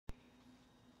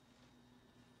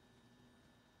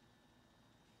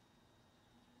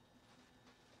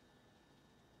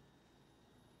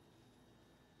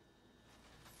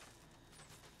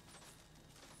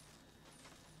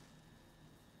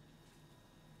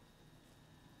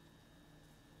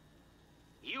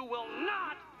will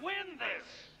not win this!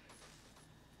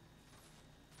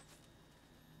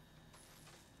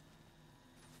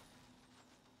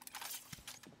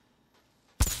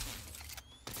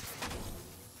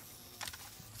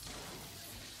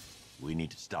 We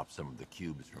need to stop some of the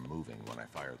cubes from moving when I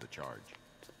fire the charge.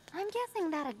 I'm guessing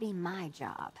that'd be my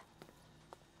job.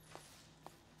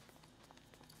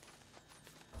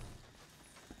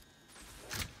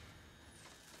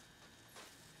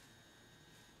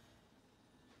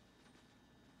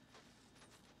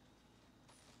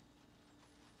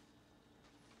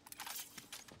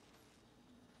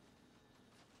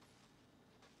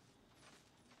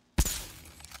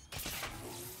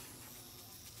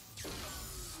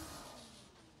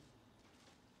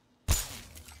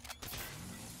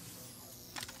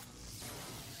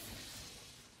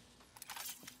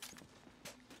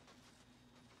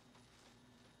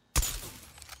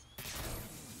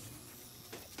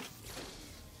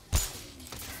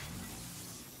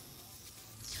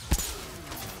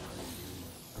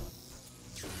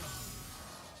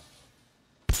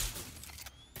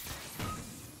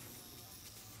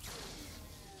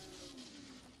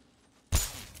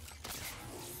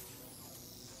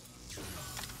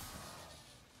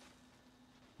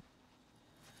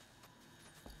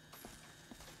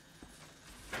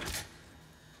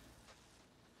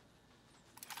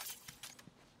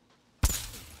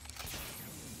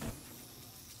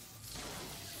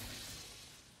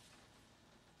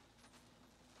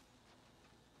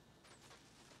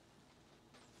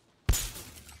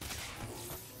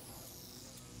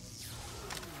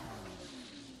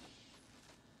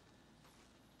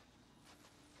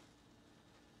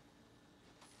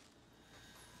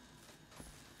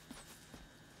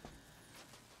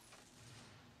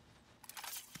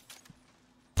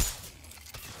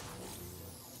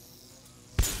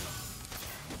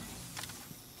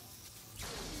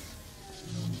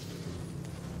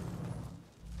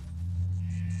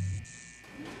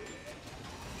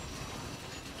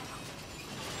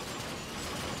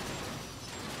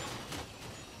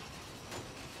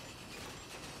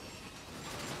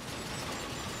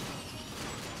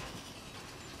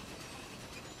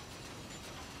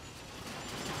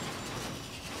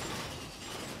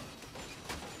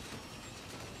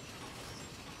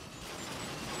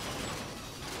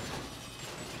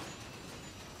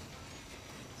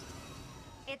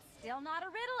 It's still not a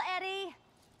riddle, Eddie.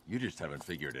 You just haven't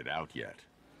figured it out yet.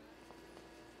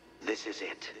 This is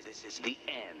it. This is the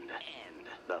end.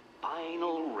 The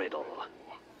final riddle.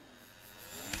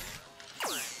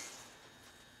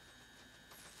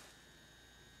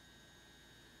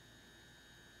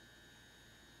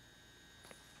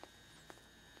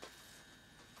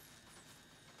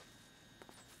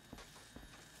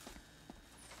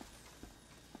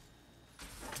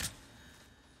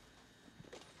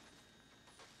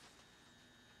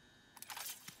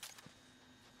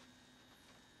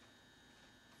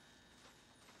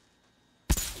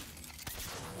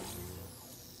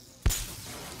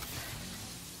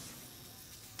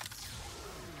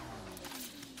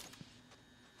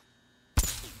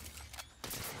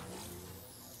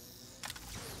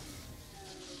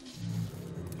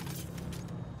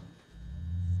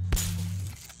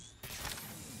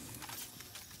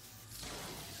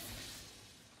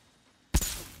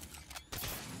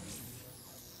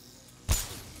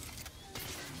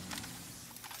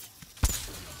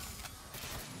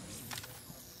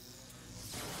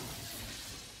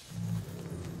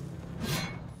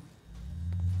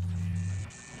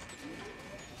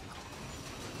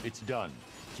 It's done.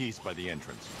 Keys by the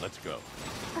entrance. Let's go.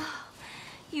 Oh,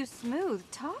 you smooth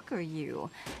talker, you.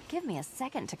 Give me a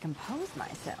second to compose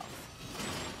myself.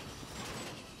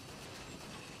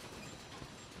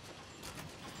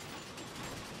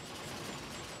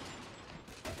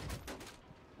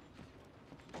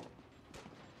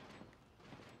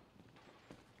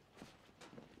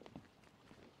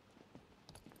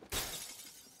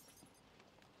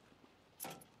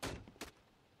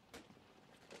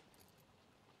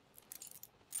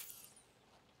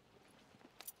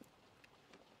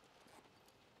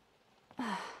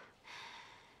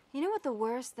 You know what the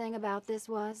worst thing about this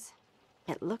was?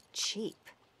 It looked cheap.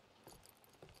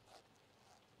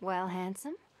 Well,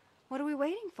 handsome, what are we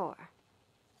waiting for?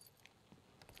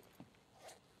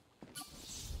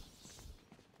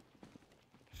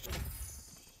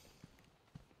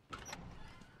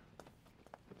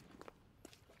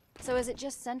 So is it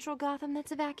just Central Gotham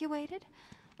that's evacuated?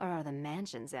 Or are the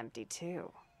mansions empty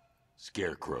too?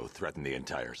 Scarecrow threatened the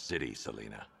entire city,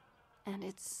 Selina. And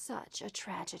it's such a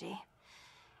tragedy.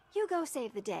 You go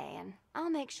save the day, and I'll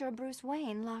make sure Bruce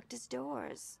Wayne locked his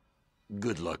doors.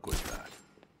 Good luck with that.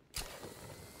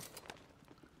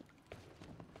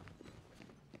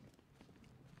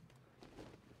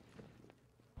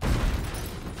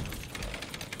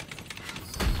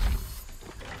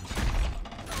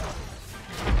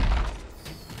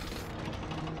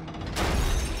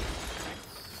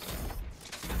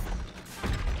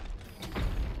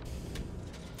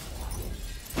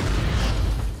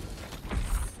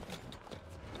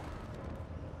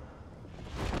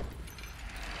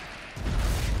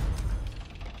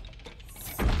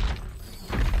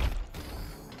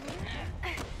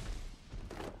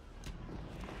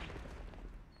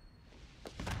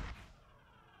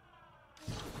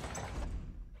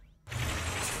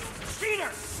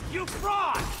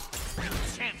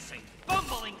 chancing,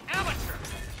 bumbling amateur!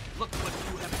 Look what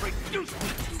you have reduced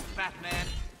me to, Batman!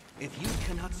 If you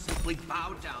cannot simply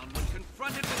bow down when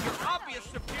confronted with your obvious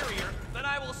superior, then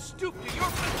I will stoop to your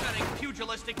pathetic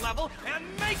pugilistic level and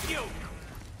make you!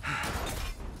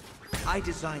 I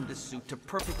designed this suit to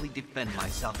perfectly defend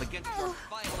myself against your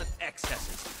violent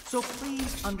excesses. So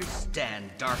please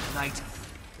understand, Dark Knight,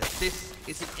 that this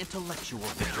is an intellectual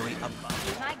victory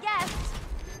above. My guest.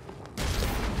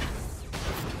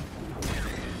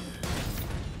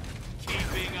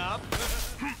 Keeping up?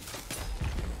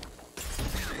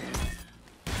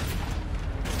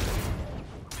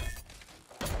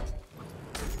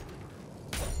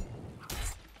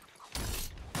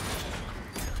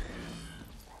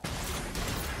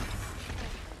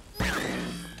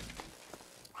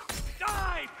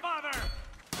 Die, father!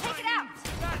 Take it out!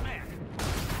 Batman!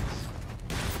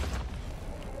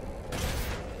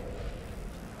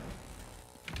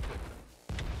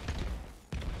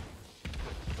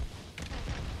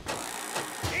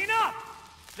 Enough!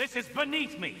 This is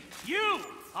beneath me. You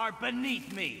are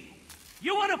beneath me.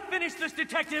 You want to finish this,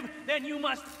 detective? Then you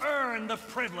must earn the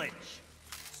privilege.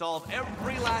 Solve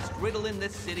every last riddle in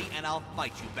this city and I'll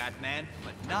fight you, Batman,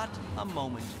 but not a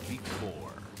moment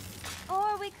before.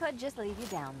 Or we could just leave you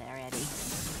down there, Eddie.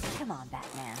 Come on,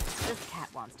 Batman. This cat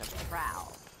wants to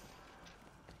prowl.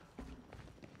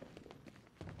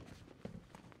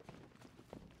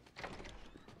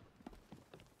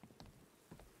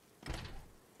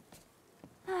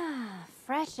 Ah,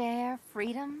 fresh air,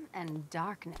 freedom, and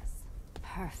darkness.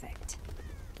 Perfect.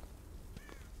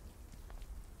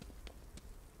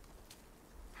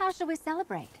 How shall we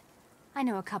celebrate? I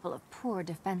know a couple of poor,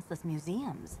 defenseless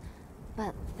museums.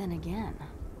 But then again,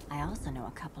 I also know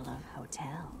a couple of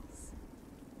hotels.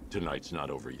 Tonight's not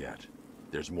over yet.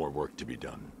 There's more work to be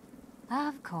done.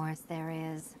 Of course there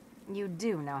is. You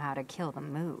do know how to kill the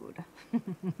mood.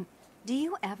 Do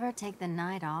you ever take the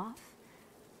night off?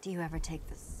 Do you ever take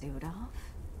the suit off?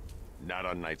 Not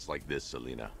on nights like this,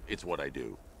 Selina. It's what I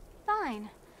do. Fine.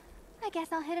 I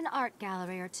guess I'll hit an art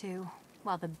gallery or two,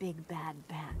 while the big bad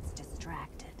bat's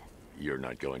distracted. You're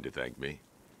not going to thank me?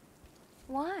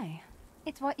 Why?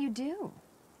 It's what you do.